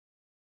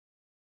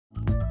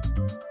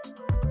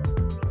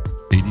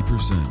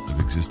90% of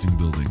existing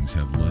buildings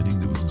have lighting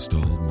that was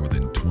installed more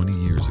than 20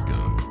 years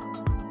ago.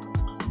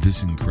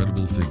 This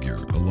incredible figure,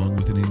 along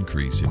with an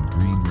increase in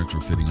green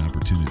retrofitting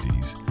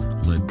opportunities,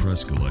 led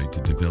Prescolite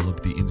to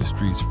develop the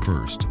industry's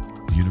first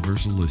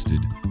universal listed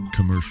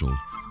commercial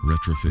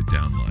retrofit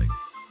downlight.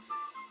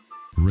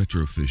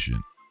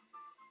 Retroficient.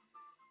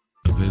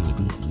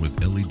 Available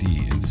with LED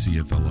and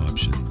CFL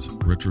options,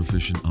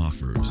 Retroficient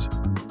offers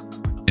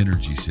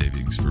energy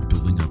savings for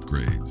building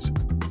upgrades,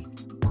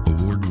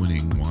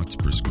 award-winning watts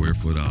per square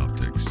foot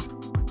optics,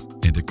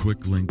 and a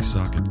quick link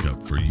socket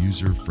cup for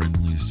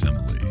user-friendly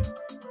assembly.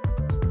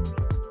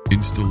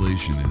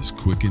 Installation is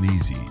quick and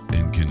easy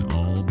and can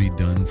all be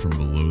done from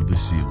below the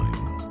ceiling.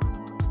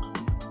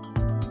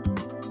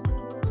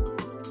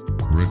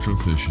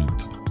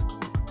 Retroficient.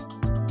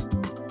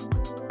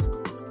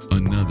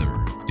 Another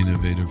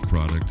innovative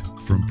product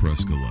from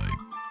Prescolite.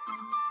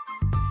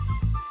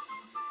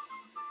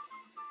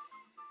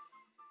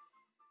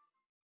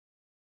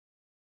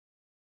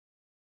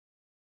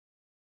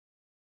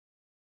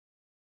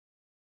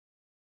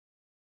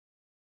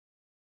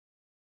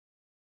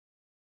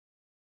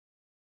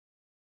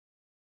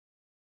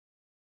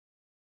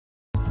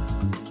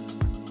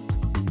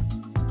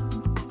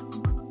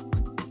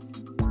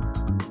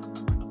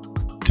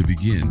 To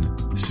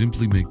begin,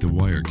 simply make the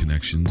wire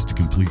connections to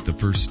complete the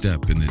first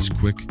step in this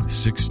quick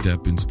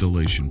 6-step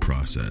installation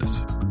process.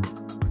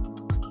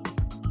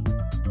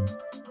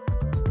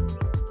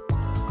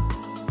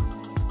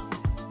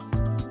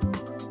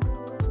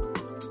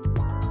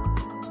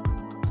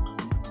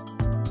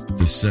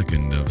 The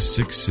second of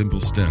 6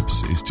 simple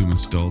steps is to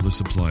install the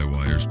supply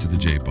wires to the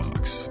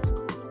J-box.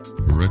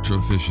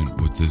 Retroficient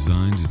was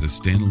designed as a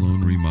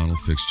standalone remodel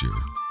fixture.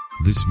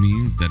 This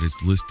means that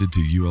it's listed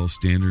to UL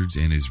standards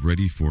and is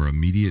ready for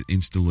immediate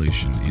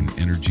installation in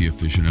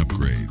energy-efficient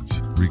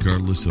upgrades,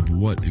 regardless of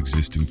what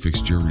existing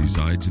fixture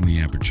resides in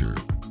the aperture.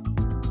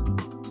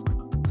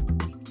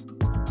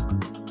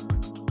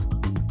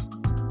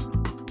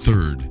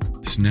 Third,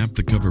 snap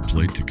the cover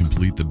plate to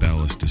complete the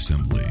ballast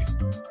assembly.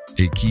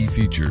 A key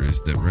feature is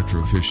that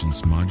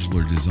Retroficient's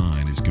modular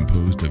design is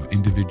composed of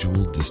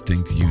individual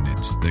distinct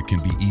units that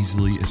can be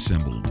easily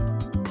assembled.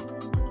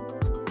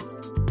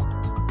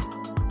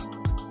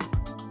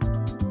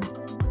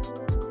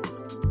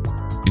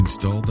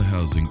 Install the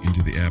housing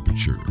into the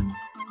aperture.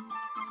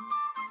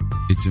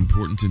 It's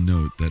important to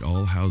note that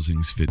all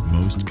housings fit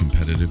most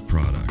competitive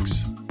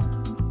products.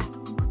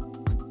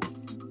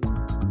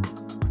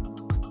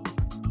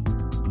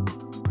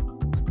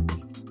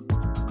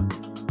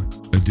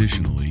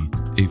 Additionally,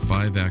 a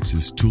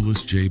 5-axis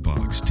toolless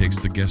J-box takes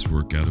the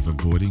guesswork out of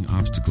avoiding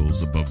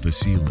obstacles above the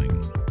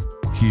ceiling.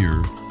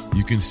 Here,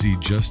 you can see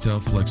just how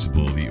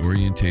flexible the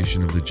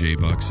orientation of the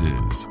J-box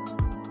is.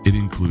 It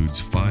includes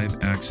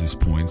 5 access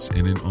points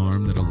and an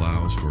arm that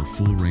allows for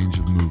full range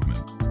of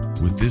movement.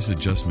 With this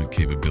adjustment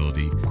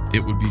capability,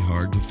 it would be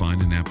hard to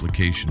find an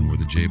application where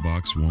the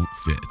J-box won't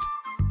fit.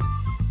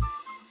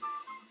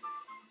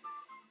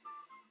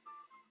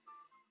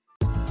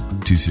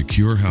 To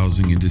secure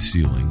housing into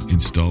ceiling,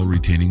 install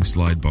retaining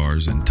slide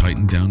bars and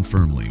tighten down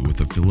firmly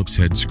with a Phillips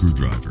head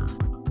screwdriver.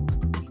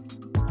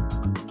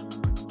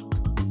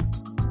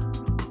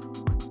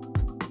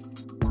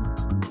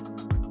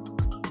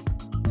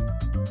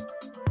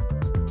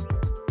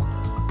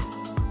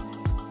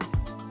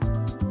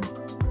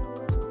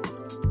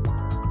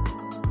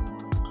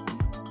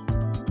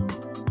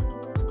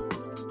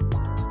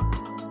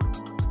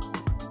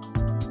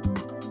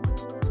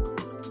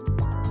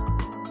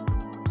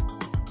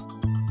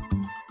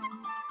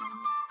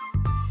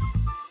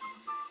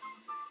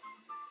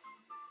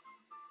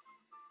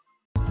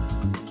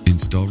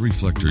 Install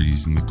reflector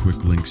using the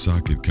quick link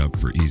socket cup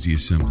for easy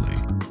assembly.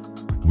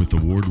 With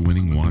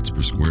award-winning watts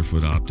per square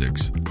foot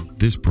optics,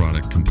 this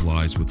product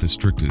complies with the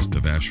strictest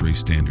of ASHRAE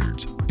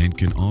standards and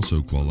can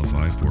also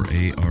qualify for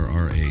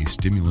ARRA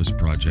stimulus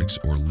projects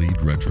or LEED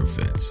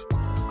retrofits.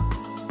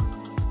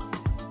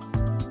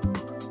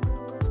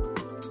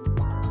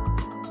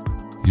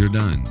 You're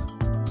done.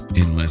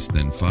 In less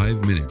than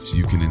 5 minutes,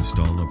 you can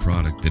install a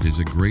product that is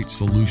a great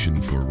solution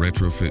for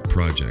retrofit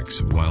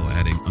projects while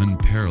adding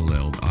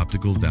unparalleled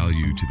optical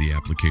value to the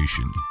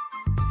application.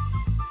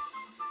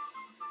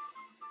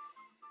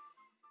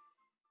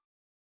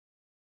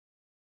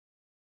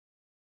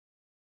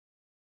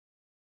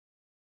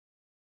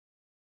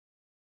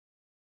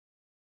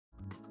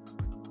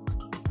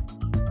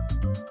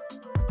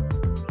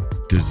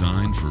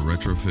 Designed for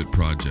retrofit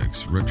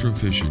projects,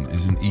 Retroficient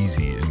is an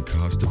easy and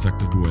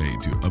cost-effective way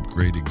to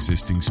upgrade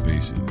existing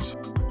spaces.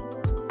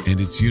 And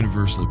its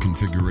universal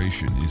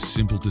configuration is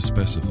simple to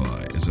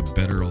specify as a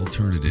better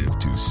alternative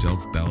to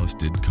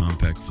self-ballasted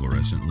compact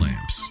fluorescent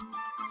lamps.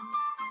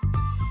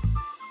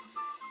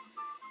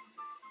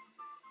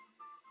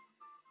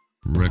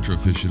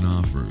 Retroficient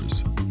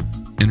offers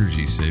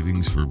energy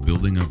savings for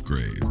building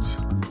upgrades,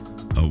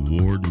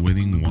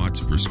 award-winning watts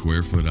per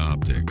square foot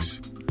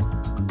optics,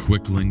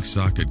 quick link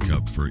socket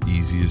cup for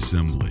easy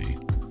assembly,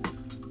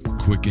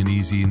 quick and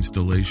easy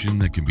installation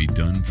that can be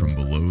done from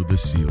below the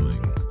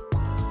ceiling.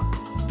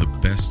 the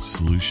best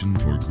solution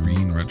for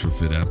green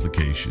retrofit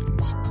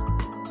applications.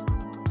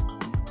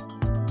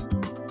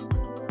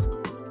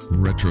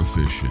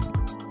 Retrofitient.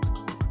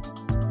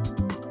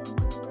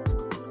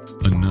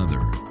 Another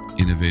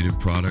innovative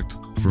product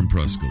from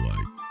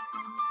Prescolite.